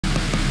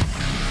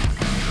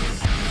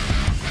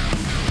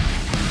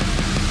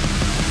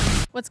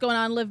What's going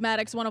on? Liv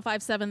Maddix,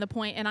 105.7 The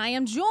Point, and I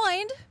am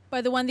joined by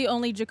the one, the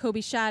only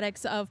Jacoby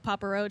Shaddix of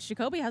Papa Roach.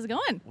 Jacoby, how's it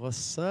going?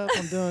 What's up?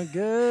 I'm doing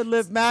good.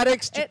 Liv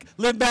Maddix,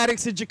 Liv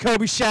Maddix and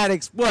Jacoby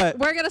Shaddix. What?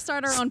 We're going to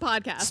start our own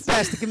podcast.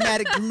 Spastic,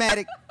 dramatic,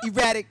 dramatic,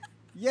 erratic.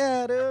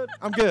 Yeah, dude.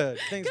 I'm good.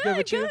 Things good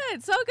with you?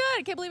 Good. So good.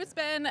 I can't believe it's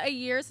been a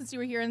year since you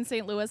were here in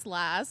St. Louis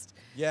last.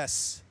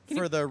 Yes.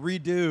 For the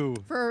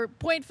redo. For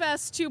Point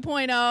Fest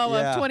 2.0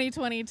 of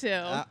 2022.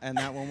 And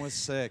that one was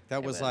sick.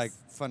 That was like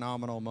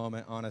phenomenal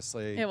moment,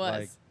 honestly. It was.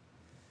 Like,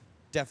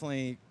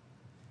 definitely,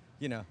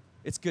 you know,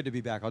 it's good to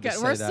be back. I'll just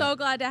say We're that. so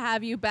glad to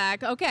have you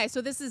back. Okay, so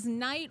this is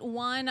night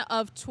one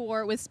of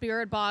tour with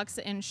Spiritbox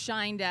and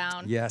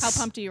Shinedown. Yes. How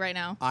pumped are you right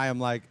now? I am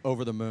like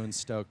over the moon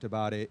stoked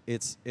about it.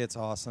 It's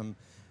awesome.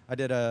 I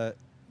did a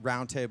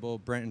roundtable.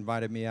 Brent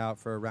invited me out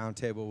for a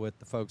roundtable with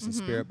the folks in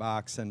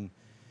Spiritbox, and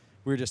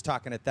we were just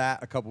talking at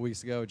that a couple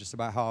weeks ago just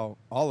about how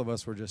all of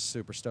us were just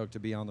super stoked to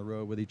be on the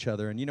road with each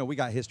other. And, you know, we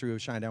got history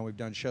with Shinedown. We've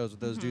done shows with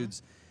those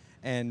dudes,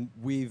 and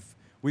we've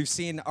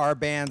seen our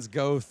bands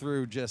go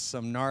through just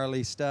some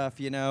gnarly stuff,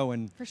 you know,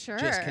 and For sure.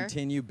 just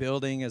continue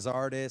building as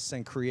artists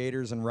and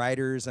creators and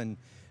writers. And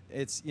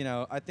it's, you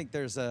know, I think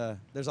there's a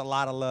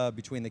lot of love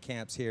between the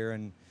camps here,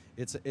 and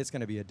it's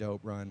going to be a dope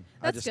run.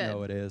 I just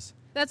know it is.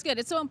 That's good.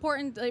 It's so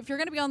important. If you're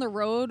going to be on the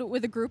road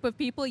with a group of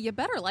people, you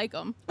better like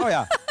them. Oh,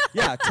 yeah.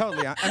 Yeah,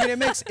 totally. I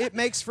mean, it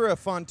makes for a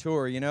fun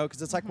tour, you know,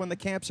 because it's like when the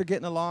camps are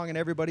getting along and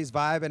everybody's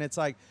vibing, it's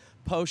like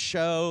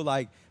post-show,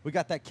 like we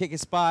got that kicking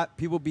spot.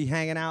 People be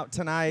hanging out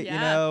tonight, you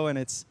know,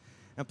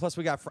 and plus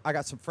I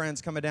got some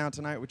friends coming down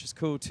tonight, which is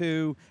cool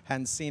too.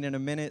 Hadn't seen in a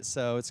minute,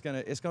 so it's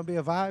gonna be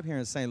a vibe here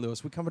in St.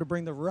 Louis. We coming to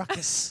bring the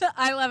ruckus.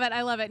 I love it.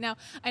 I love it. Now,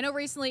 I know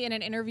recently in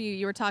an interview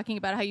you were talking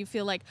about how you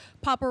feel like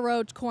Papa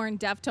Roach, Korn,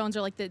 Deftones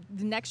are like the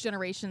next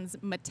generation's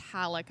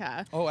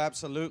Metallica. Oh,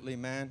 absolutely,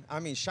 man. I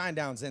mean,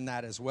 Shinedown's in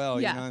that as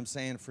well. You know what I'm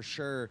saying? For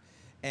sure.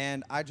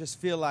 And I just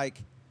feel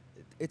like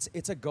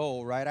it's a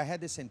goal, right? I had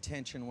this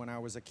intention when I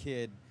was a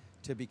kid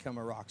to become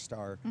a rock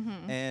star.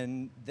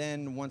 And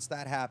then once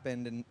that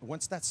happened, and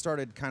once that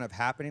started kind of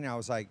happening, I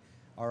was like,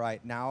 all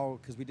right, now,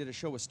 because we did a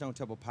show with Stone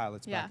Temple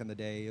Pilots back in the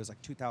day. It was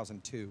like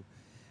 2002.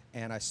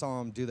 And I saw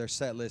them do their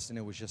set list, and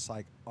it was just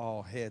like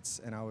all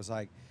hits. And I was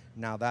like,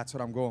 now that's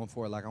what I'm going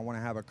for. Like, I want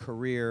to have a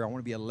career. I want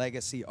to be a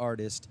legacy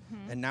artist.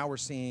 And now we're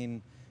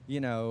seeing, you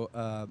know,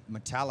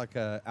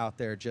 Metallica out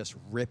there just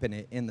ripping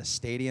it in the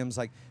stadiums.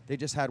 Like, they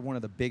just had one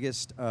of the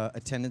biggest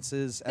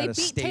attendances at a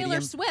stadium.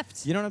 Taylor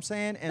Swift. You know what I'm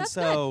saying? And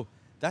so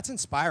that's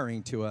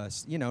inspiring to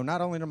us, you know, not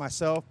only to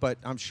myself, but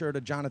I'm sure to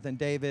Jonathan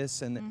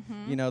Davis and,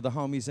 you know, the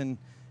homies in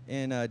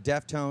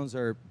Deftones,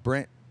 or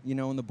Brent, you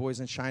know, and the boys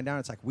in Shinedown.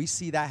 It's like we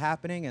see that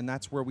happening, and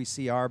that's where we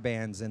see our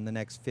bands in the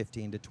next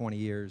 15 to 20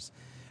 years.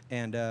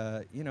 And,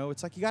 you know,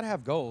 it's like you got to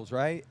have goals,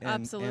 right?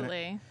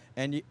 Absolutely.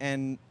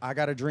 And I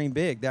got to dream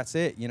big. That's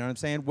it. You know what I'm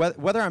saying?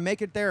 Whether I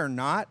make it there or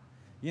not,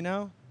 you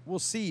know, we'll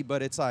see.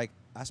 But it's like,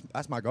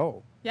 that's my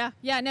goal. Yeah.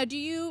 Yeah. Now, do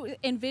you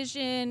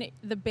envision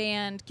the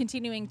band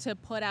continuing to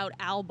put out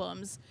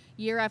albums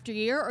year after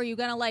year, or are you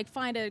going to like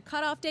find a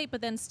cutoff date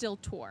but then still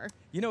tour?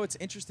 You know, it's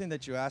interesting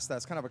that you asked that.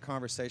 It's kind of a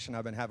conversation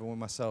I've been having with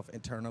myself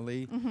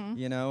internally,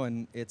 you know,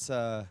 and it's,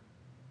 I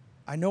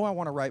know I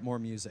want to write more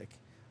music.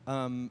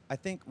 I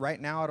think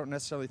right now I don't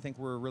necessarily think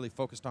we're really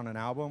focused on an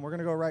album. We're going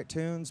to go write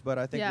tunes, but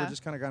I think we're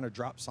just kind of going to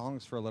drop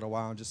songs for a little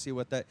while and just see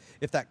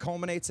if that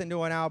culminates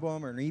into an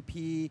album or an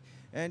EP,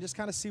 and just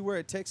kind of see where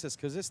it takes us,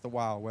 because it's the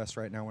Wild West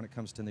right now when it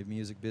comes to the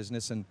music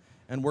business, and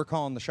we're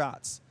calling the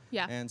shots.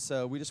 Yeah. And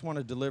so we just want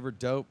to deliver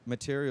dope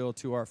material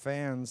to our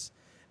fans,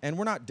 and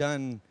we're not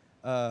done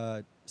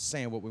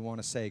saying what we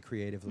want to say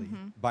creatively,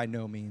 by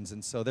no means.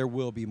 And so there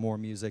will be more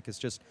music. It's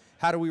just,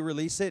 how do we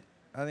release it?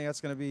 I think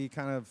that's going to be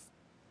kind of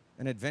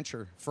an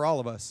adventure for all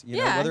of us, you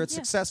know, whether it's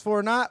successful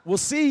or not, we'll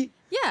see.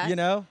 Yeah, you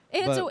know,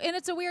 and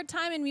it's a weird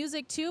time in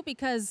music too,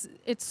 because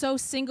it's so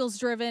singles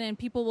driven, and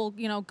people will,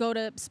 you know, go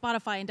to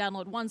Spotify and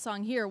download one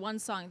song here, one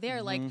song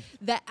there. Like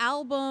the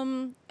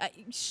album,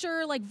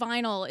 sure, like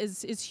vinyl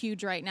is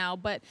huge right now,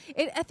 but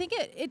I think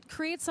it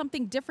creates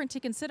something different to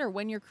consider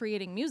when you're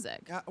creating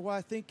music. Well,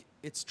 I think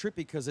it's trippy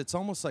because it's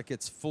almost like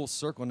it's full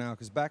circle now,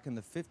 because back in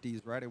the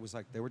 50s, right, it was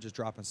like they were just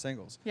dropping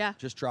singles,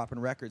 just dropping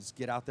records,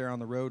 get out there on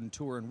the road and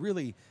tour, and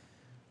really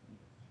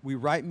we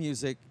write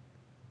music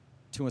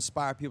to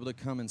inspire people to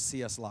come and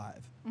see us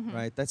live,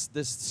 right? This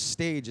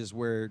stage is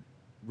where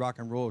rock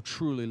and roll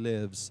truly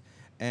lives.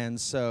 And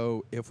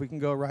so if we can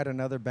go write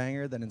another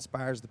banger that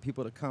inspires the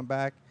people to come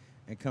back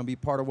and come be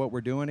part of what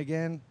we're doing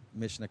again,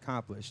 mission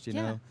accomplished, you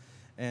know?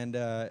 And,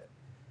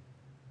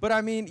 but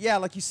I mean, yeah,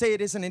 like you say,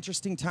 it is an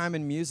interesting time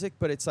in music,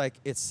 but it's like,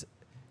 it's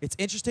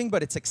interesting,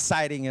 but it's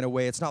exciting in a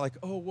way. It's not like,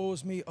 oh, woe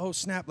is me, oh,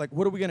 snap, like,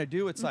 what are we going to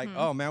do? It's like,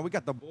 oh, man, we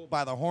got the bull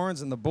by the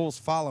horns and the bull's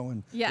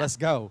following. Let's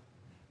go.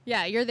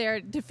 Yeah, you're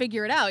there to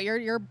figure it out.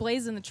 You're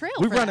blazing the trail.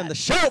 We're for running that. the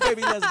show,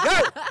 baby. Let's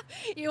go.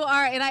 You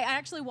are, and I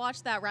actually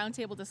watched that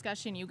roundtable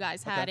discussion you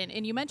guys had, Okay.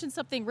 and you mentioned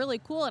something really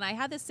cool, and I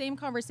had the same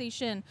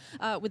conversation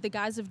with the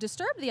guys of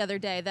Disturbed the other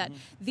day, that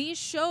these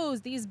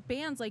shows, these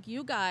bands like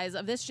you guys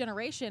of this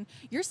generation,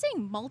 you're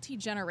seeing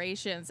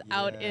multi-generations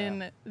out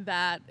in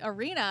that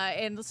arena,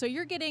 and so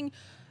you're getting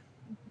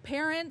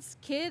parents,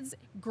 kids,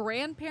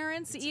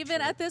 grandparents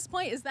even at this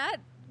point. Is that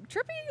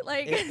trippy?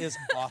 Like, it is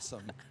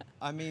awesome.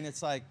 I mean,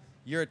 it's like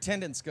your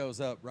attendance goes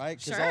up, right?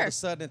 Because all Sure. of a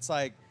sudden it's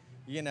like,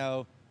 you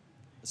know,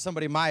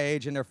 somebody my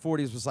age in their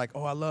 40s was like,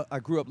 oh, I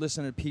grew up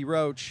listening to P.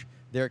 Roach.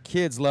 Their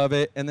kids love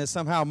it, and then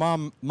somehow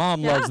mom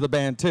loves the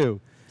band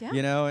too. Yeah.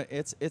 You know,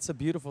 it's a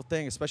beautiful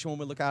thing, especially when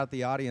we look out at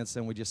the audience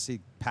and we just see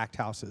packed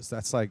houses.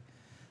 That's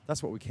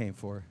what we came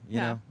for, you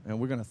know? And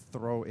we're going to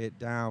throw it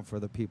down for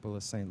the people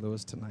of St.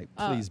 Louis tonight.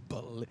 Please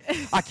believe.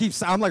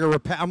 I'm like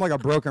a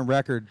broken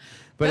record,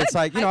 but it's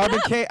like, you know,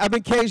 I've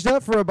been caged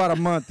up for about a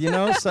month, you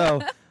know?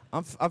 So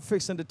I'm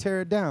fixing to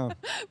tear it down.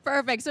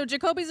 Perfect. So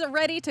Jacoby's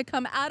ready to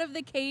come out of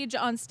the cage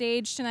on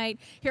stage tonight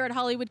here at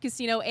Hollywood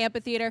Casino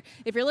Amphitheatre.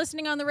 If you're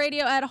listening on the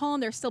radio at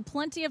home, there's still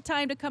plenty of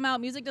time to come out.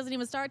 Music doesn't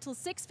even start till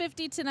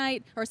 6:50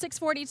 tonight, or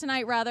 6:40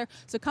 tonight rather.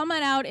 So come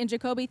on out. And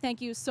Jacoby,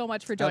 thank you so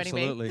much for joining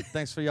me. Absolutely.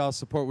 Thanks for y'all's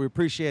support. We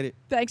appreciate it.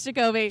 Thanks,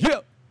 Jacoby. Yeah.